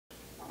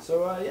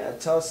Yeah,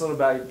 tell us a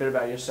bit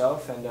about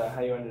yourself and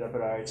how you ended up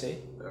at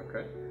RIT.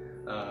 Okay.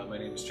 My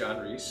name is John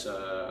Reese.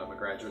 I'm a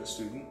graduate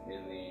student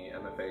in the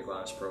MFA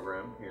Glass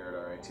program here at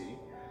RIT.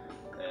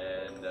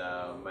 And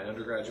my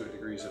undergraduate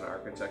degree is in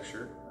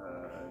architecture.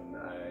 And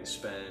I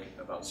spent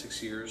about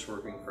 6 years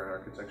working for an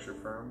architecture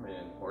firm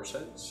in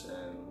Horseheads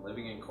and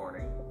living in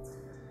Corning.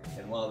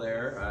 And while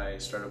there, I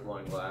started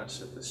blowing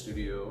glass at the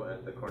studio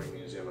at the Corning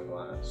Museum of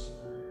Glass.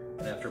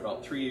 And after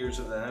about 3 years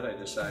of that, I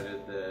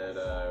decided that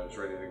I was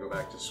ready to go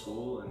back to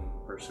school and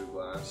pursue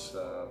glass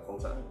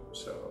full-time.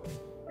 So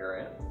here I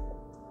am.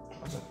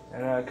 Awesome.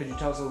 And could you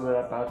tell us a little bit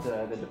about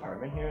the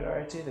department here at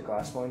RIT, the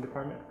glass blowing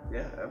department?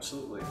 Yeah,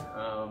 absolutely.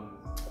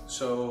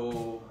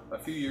 So a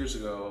few years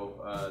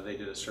ago, they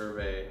did a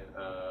survey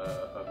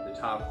of the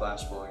top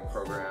glass blowing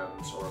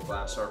programs or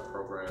glass art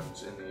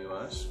programs in the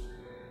U.S.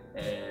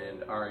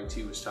 And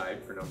RIT was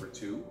tied for number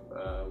 2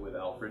 with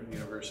Alfred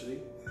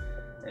University.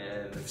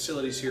 And the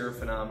facilities here are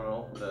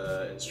phenomenal.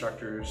 The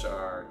instructors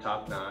are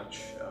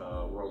top-notch,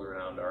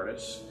 world-renowned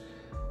artists.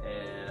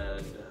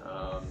 And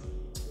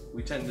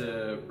we tend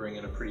to bring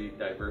in a pretty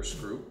diverse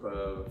group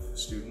of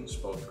students,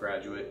 both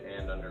graduate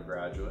and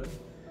undergraduate.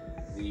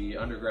 The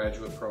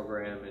undergraduate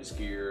program is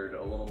geared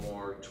a little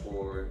more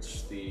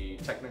towards the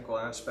technical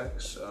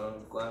aspects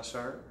of glass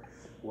art,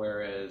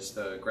 whereas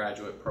the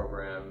graduate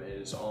program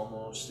is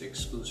almost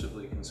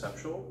exclusively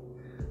conceptual,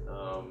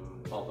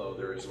 although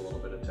there is a little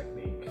bit of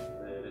technique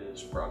that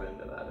is brought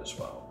into that as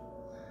well.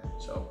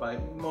 So by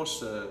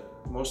most of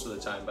the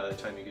time, by the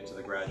time you get to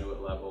the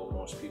graduate level,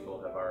 most people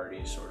have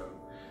already sort of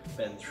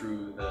been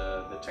through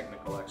the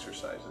technical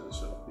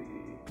exercises of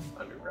the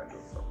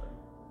undergraduate program.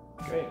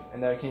 Great.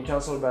 And can you tell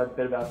us a little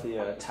bit about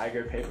the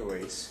Tiger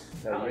paperweights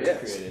that you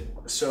created?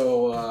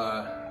 So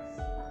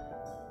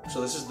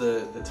this is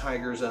the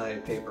Tiger's Eye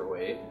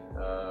paperweight,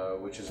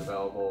 which is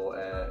available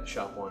at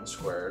Shop One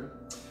Squared.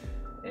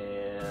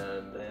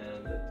 And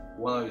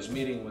while I was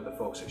meeting with the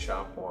folks at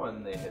Shop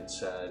One, they had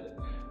said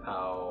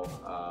how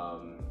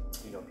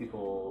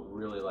people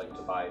really like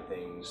to buy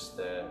things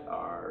that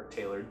are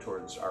tailored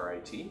towards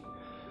RIT.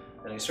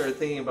 And I started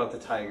thinking about the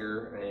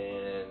Tiger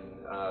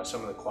and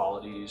some of the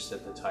qualities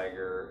that the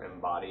Tiger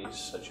embodies,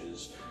 such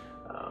as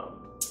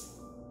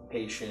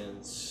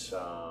patience,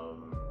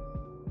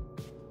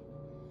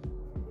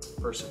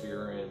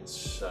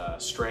 perseverance,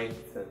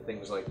 strength, and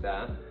things like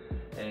that.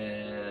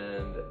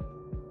 And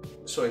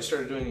so I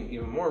started doing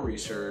even more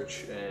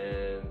research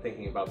and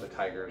thinking about the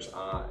Tiger's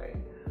Eye.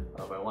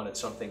 I wanted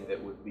something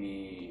that would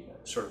be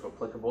sort of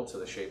applicable to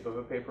the shape of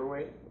a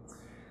paperweight.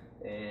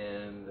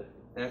 And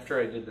after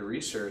I did the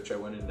research, I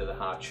went into the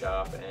hot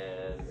shop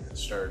and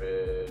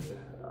started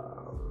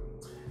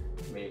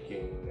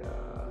making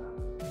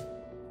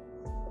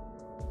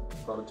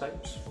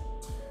prototypes.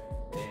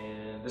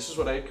 And this is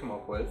what I had come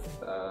up with.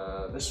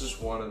 This is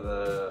one of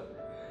the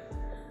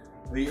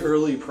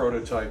early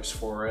prototypes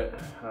for it.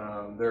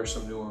 There are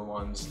some newer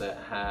ones that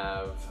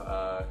have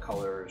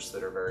colors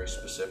that are very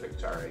specific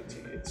to RIT.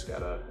 It's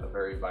got a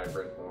very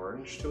vibrant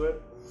orange to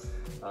it.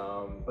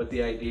 But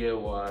the idea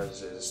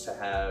is to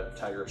have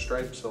tiger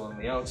stripes along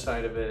the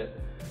outside of it,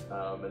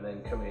 and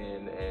then come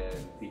in and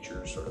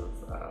feature sort of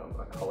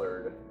a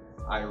colored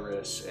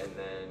iris, and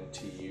then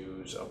to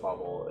use a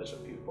bubble as a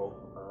pupil.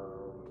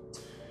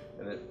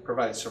 And it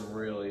provides some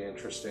really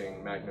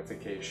interesting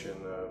magnification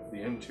of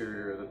the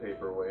interior of the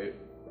paperweight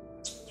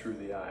through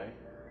the eye.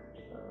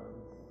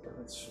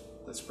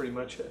 That's pretty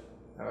much it.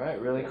 All right,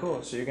 really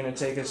cool. So you're going to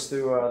take us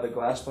through the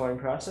glass blowing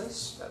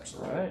process?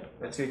 Absolutely. All right,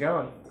 let's get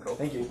going. Cool.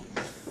 Thank you.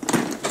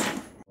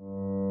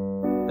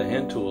 The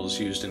hand tools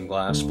used in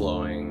glass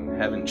blowing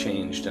haven't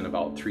changed in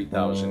about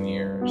 3,000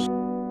 years.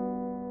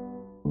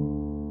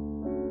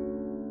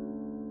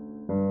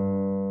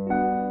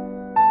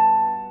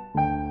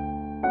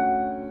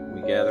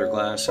 Gather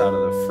glass out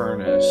of the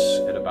furnace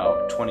at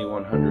about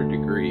 2100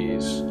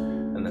 degrees,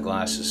 and the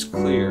glass is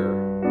clear,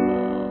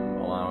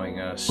 allowing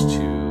us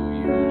to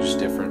use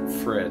different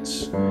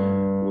frits,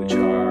 which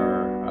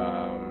are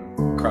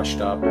crushed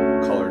up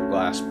colored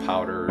glass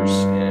powders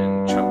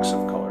and chunks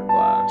of colored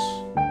glass.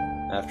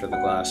 After the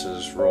glass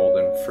is rolled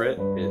and frit,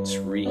 it's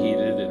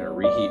reheated in a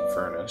reheat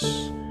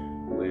furnace,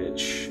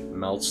 which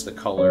melts the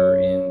color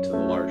into the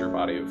larger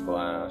body of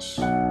glass.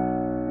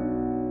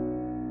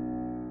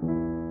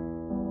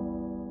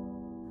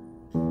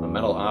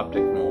 Metal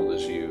optic mold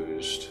is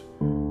used,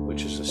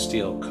 which is a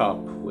steel cup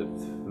with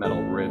metal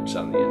ribs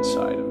on the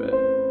inside of it.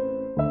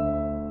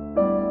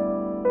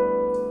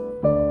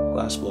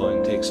 Glass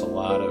blowing takes a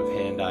lot of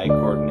hand-eye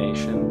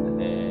coordination,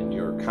 and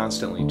you're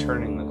constantly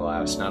turning the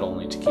glass not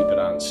only to keep it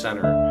on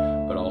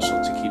center, but also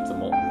to keep the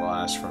molten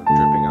glass from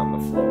dripping on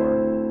the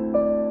floor.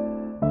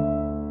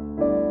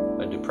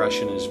 A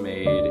depression is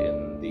made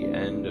in the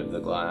end of the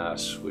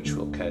glass, which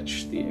will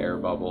catch the air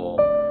bubble,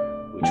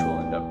 which will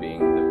end up being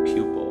the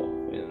pupil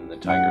in the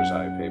Tiger's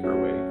Eye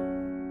paperweight.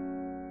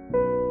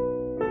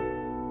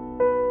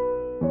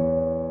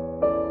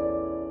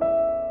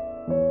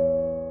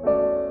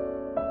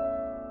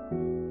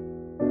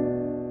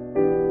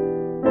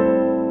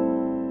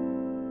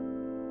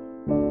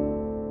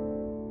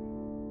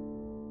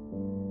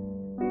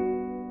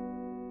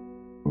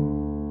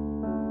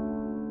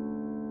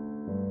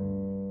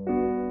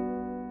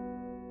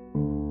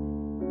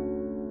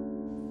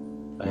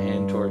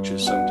 which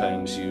is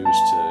sometimes used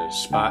to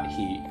spot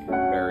heat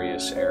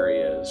various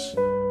areas.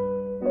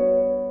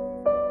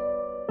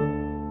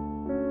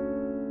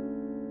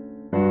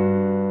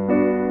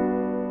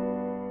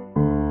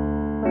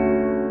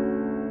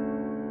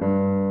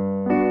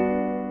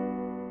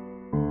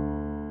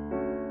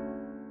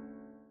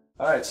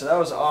 Alright, so that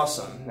was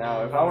awesome.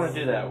 Now, if I want to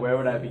do that, where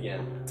would I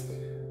begin?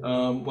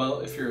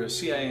 Well, if you're a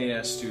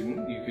CIAS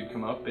student, you could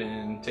come up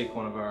and take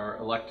one of our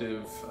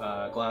elective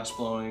glass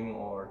blowing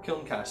or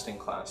kiln casting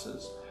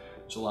classes.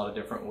 There's a lot of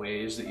different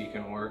ways that you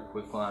can work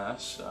with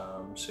glass,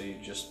 so you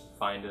just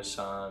find us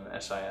on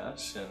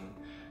SIS and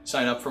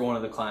sign up for one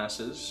of the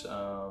classes.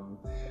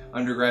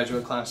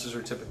 Undergraduate classes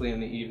are typically in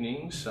the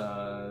evenings.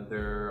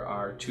 There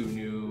are 2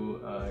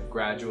 new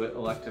graduate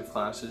elective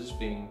classes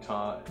being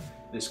taught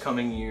this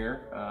coming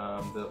year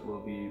that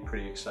will be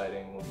pretty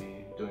exciting. We'll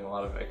be doing a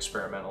lot of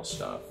experimental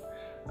stuff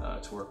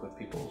to work with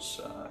people's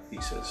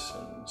thesis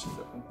and some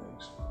different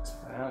things.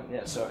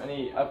 Yeah, so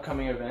any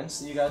upcoming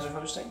events that you guys are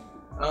hosting?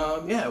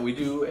 Yeah, we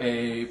do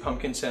a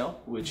pumpkin sale,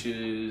 which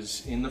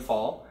is in the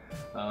fall,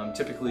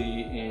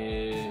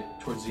 typically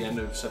towards the end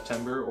of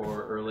September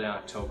or early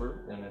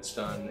October, and it's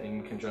done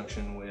in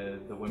conjunction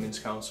with the Women's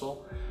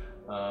Council.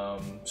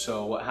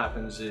 So what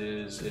happens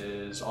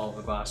is all of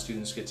the glass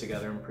students get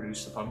together and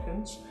produce the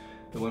pumpkins.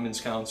 The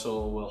Women's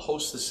Council will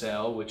host the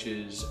sale, which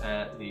is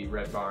at the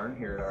Red Barn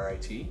here at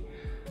RIT.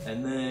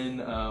 And then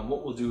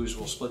what we'll do is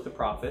we'll split the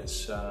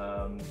profits.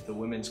 The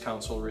Women's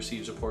Council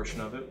receives a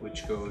portion of it,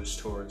 which goes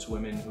towards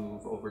women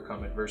who've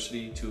overcome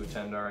adversity to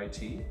attend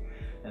RIT.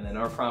 And then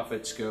our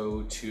profits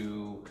go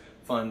to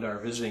fund our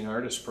visiting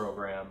artist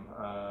program,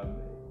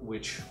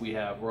 which we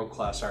have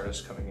world-class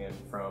artists coming in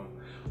from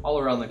all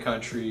around the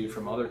country,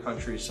 from other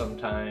countries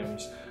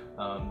sometimes.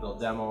 They'll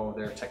demo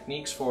their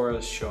techniques for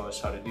us, show us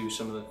how to do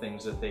some of the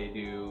things that they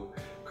do,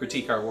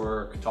 critique our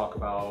work, talk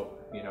about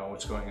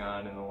what's going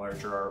on in the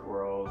larger art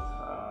world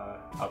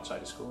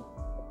outside of school.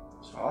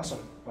 Awesome.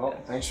 Well,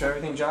 thanks for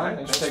everything, John.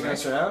 Thanks for taking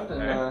us around,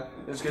 and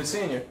it was good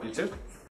seeing you. You too.